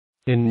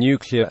In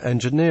nuclear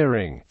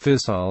engineering,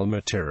 fissile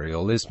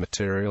material is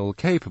material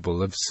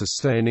capable of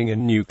sustaining a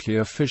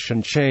nuclear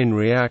fission chain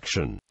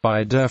reaction.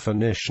 By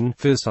definition,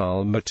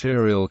 fissile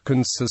material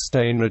can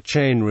sustain a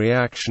chain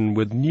reaction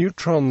with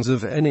neutrons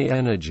of any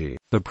energy.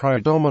 The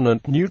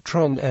predominant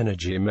neutron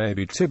energy may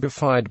be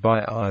typified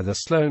by either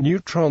slow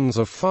neutrons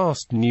or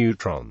fast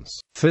neutrons.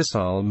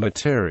 Fissile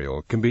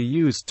material can be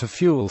used to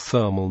fuel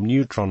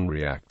thermal-neutron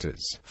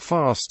reactors,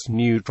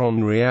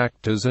 fast-neutron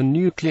reactors and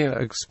nuclear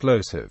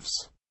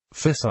explosives.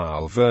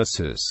 Fissile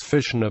versus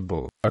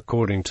fissionable.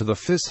 According to the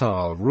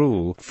fissile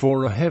rule,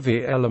 for a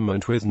heavy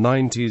element with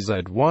 90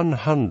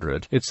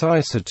 Z100, its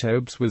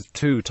isotopes with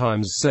 2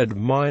 times Z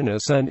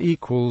minus N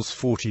equals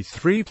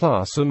 43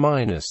 plus or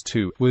minus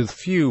 2, with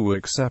few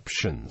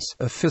exceptions,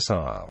 a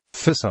fissile.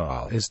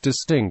 Fissile is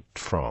distinct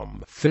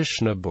from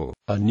fissionable.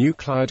 A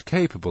nuclide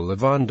capable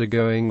of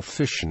undergoing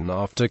fission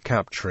after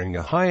capturing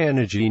a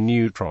high-energy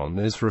neutron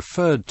is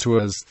referred to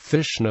as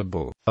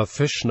fissionable. A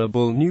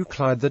fissionable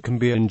nuclide that can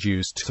be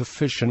induced to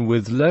fission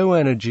with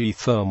low-energy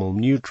thermal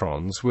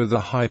neutrons with a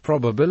high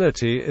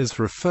probability is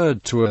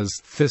referred to as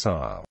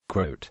fissile.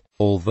 Quote,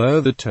 although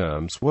the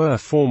terms were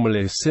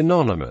formerly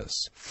synonymous,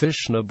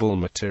 fissionable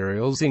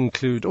materials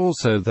include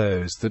also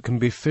those that can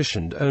be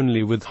fissioned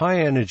only with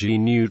high-energy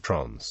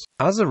neutrons.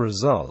 As a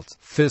result,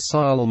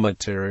 fissile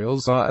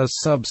materials are a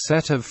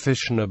subset of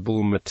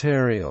fissionable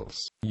materials.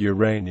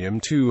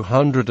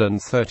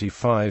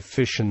 Uranium-235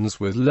 fissions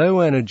with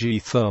low-energy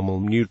thermal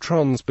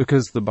neutrons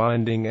because the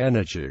binding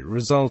energy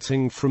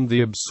resulting from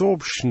the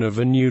absorption of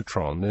a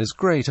neutron is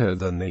greater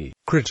than the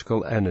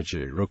critical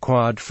energy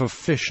required for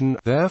fission.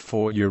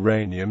 Therefore,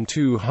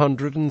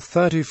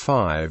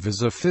 uranium-235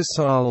 is a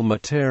fissile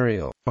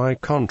material. By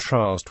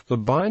contrast, the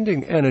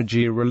binding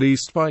energy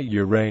released by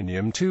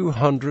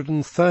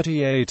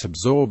uranium-238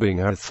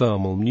 absorbing a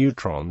thermal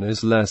neutron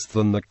is less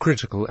than the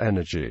critical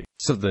energy,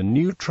 so the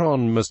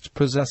neutron must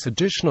possess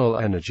additional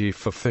energy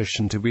for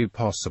fission to be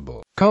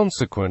possible.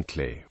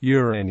 Consequently,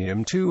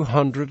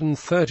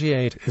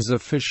 uranium-238 is a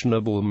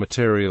fissionable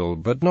material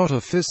but not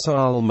a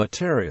fissile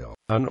material.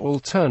 An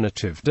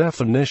alternative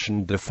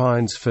definition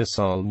defines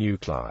fissile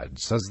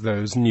nuclides as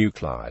those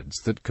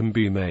nuclides that can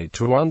be made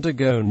to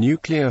undergo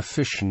nuclear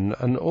fission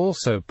and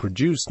also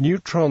produce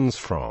neutrons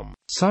from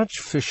such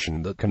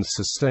fission that can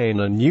sustain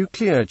a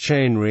nuclear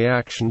chain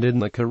reaction in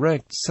the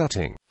correct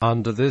setting.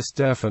 Under this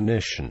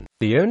definition,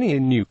 the only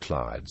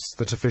nuclides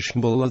that are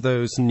fissionable are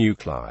those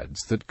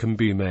nuclides that can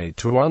be made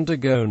to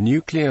undergo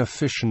nuclear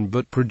fission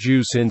but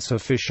produce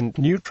insufficient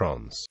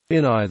neutrons,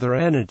 in either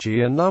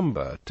energy or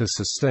number, to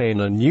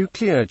sustain a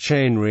nuclear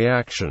chain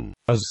reaction.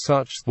 As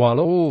such, while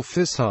all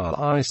fissile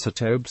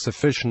isotopes are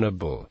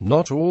fissionable,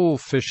 not all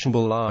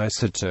fissionable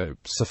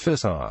isotopes are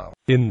fissile.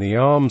 In the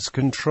arms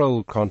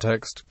control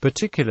context,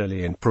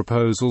 particularly in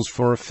proposals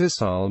for a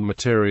fissile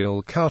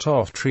material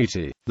cut-off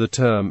treaty, the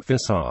term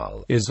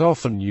fissile is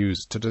often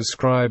used to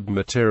describe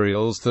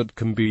materials that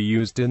can be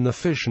used in the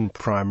fission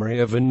primary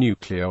of a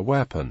nuclear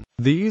weapon.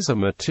 These are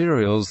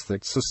materials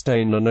that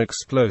sustain an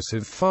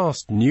explosive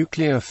fast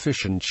nuclear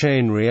fission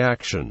chain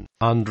reaction.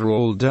 Under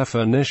all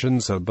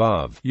definitions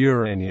above,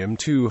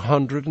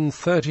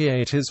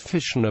 uranium-238 is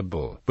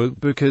fissionable, but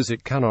because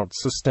it cannot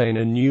sustain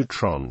a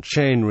neutron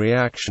chain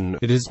reaction,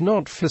 it is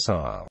not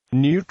fissile.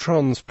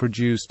 Neutrons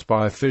produced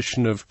by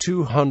fission of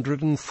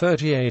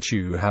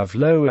 238U have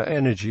lower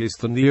energies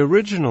than the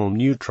original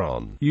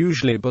neutron,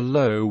 usually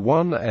below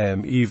 1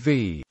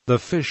 MeV. The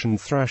fission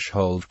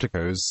threshold to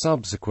cause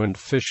subsequent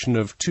fission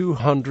of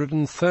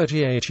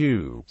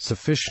 238U. So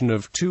fission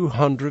of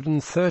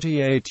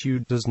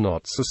 238U does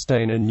not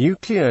sustain a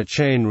nuclear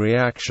chain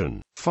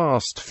reaction.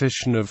 Fast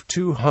fission of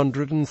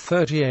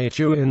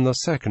 238U in the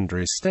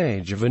secondary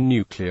stage of a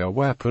nuclear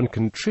weapon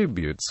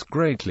contributes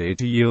greatly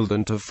to yield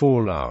and to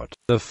fallout.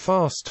 The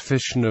fast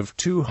fission of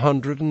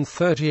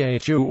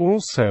 238U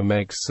also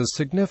makes a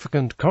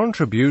significant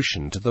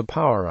contribution to the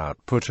power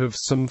output of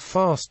some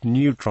fast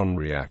neutron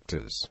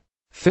reactors.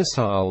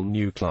 Fissile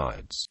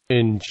nuclides.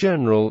 In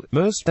general,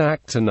 most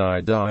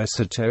actinide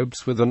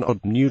isotopes with an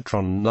odd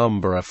neutron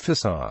number are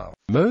fissile.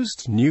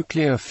 Most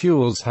nuclear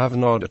fuels have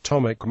an odd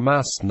atomic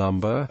mass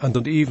number and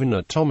an even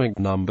atomic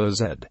number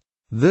Z.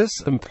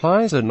 This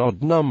implies an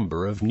odd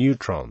number of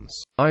neutrons.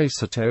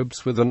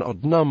 Isotopes with an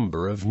odd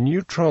number of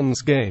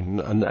neutrons gain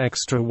an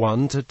extra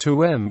 1 to 2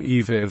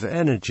 MeV of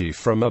energy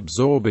from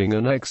absorbing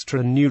an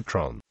extra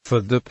neutron,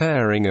 for the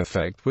pairing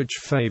effect which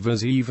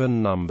favors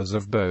even numbers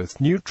of both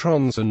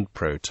neutrons and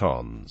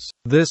protons.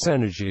 This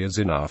energy is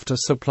enough to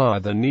supply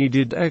the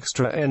needed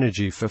extra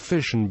energy for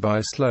fission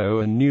by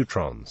slower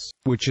neutrons,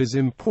 which is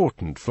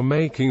important for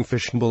making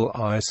fissionable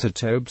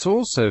isotopes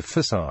also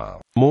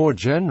fissile. More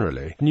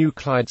generally,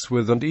 nuclides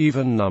with an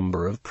even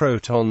number of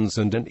protons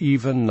and an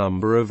even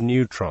number of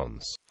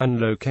neutrons, and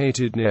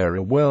located near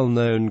a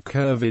well-known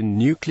curve in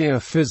nuclear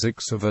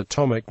physics of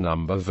atomic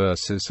number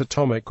versus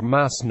atomic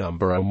mass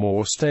number, are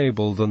more stable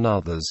stable than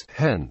others,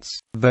 hence,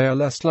 they are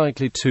less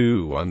likely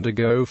to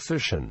undergo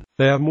fission.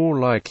 They are more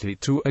likely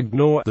to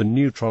ignore the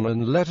neutron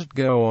and let it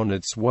go on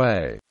its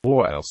way,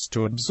 or else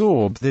to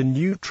absorb the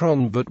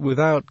neutron but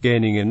without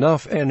gaining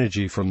enough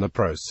energy from the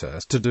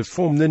process to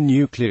deform the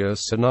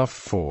nucleus enough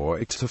for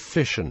it to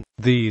fission.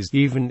 These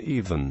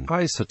even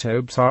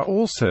isotopes are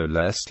also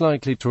less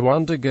likely to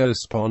undergo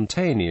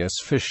spontaneous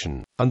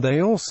fission, and they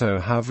also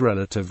have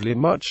relatively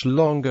much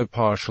longer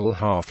partial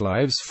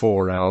half-lives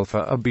for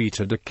alpha or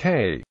beta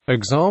decay.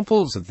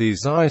 Examples of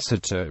these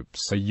isotopes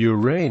are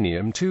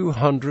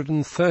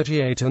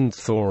uranium-238 and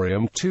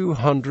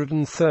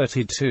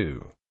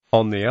thorium-232.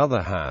 On the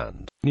other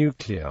hand,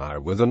 nuclei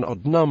with an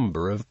odd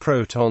number of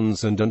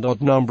protons and an odd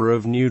number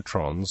of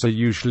neutrons are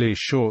usually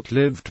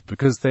short-lived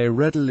because they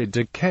readily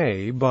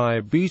decay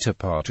by beta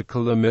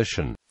particle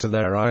emission to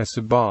their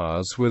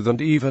isobars with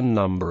an even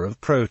number of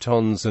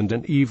protons and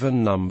an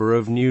even number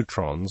of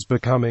neutrons,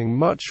 becoming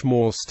much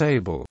more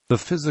stable. The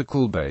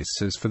physical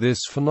basis for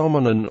this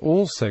phenomenon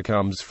also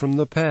comes from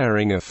the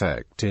pairing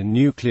effect in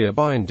nuclear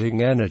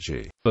binding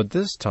energy, but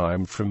this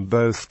time from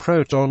both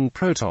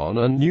proton-proton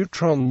and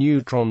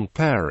neutron-neutron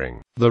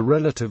pairing. The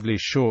relatively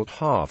short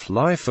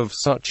half-life of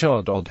such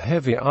odd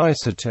heavy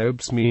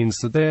isotopes means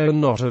that they are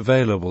not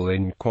available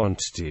in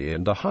quantity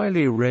and are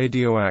highly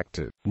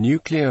radioactive.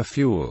 Nuclear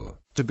fuel.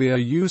 To be a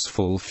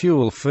useful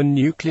fuel for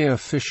nuclear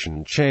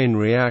fission chain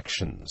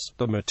reactions,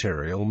 the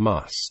material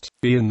must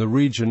be in the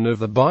region of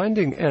the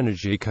binding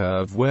energy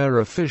curve where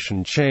a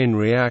fission chain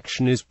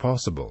reaction is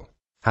possible,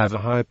 have a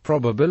high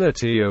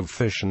probability of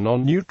fission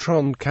on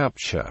neutron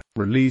capture,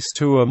 release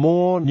 2 or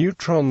more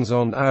neutrons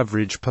on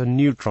average per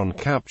neutron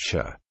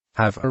capture,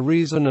 have a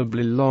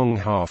reasonably long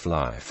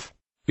half-life,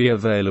 be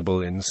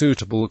available in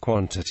suitable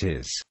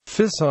quantities.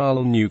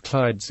 Fissile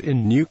nuclides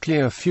in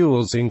nuclear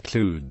fuels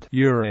include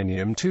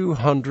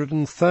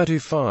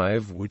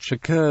uranium-235, which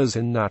occurs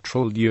in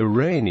natural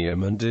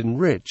uranium and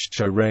enriched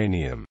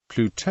uranium,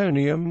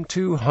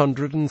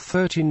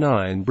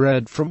 plutonium-239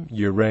 bred from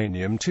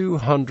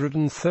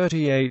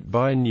uranium-238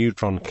 by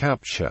neutron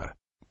capture,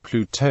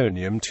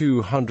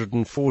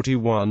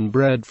 plutonium-241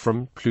 bred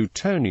from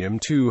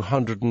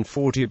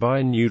plutonium-240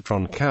 by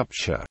neutron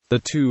capture. The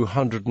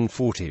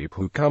 240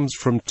 Pu comes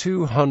from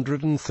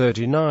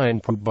 239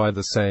 Pu by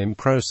the same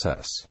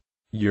process.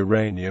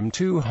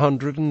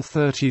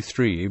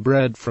 Uranium-233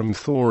 bred from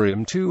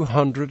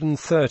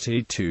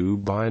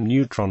thorium-232 by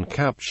neutron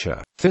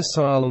capture.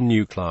 Fissile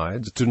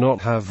nuclides do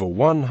not have a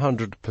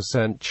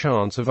 100%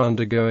 chance of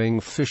undergoing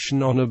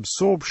fission on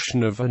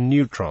absorption of a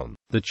neutron.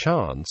 The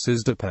chance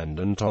is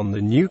dependent on the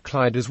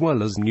nuclide as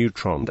well as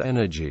neutron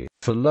energy.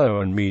 For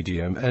low and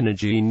medium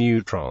energy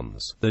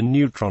neutrons, the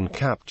neutron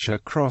capture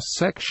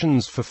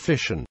cross-sections for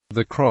fission,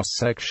 the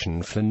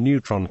cross-section for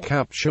neutron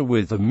capture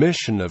with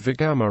emission of a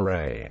gamma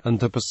ray, and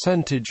the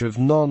percentage of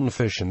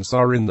non-fissions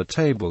are in the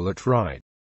table at right.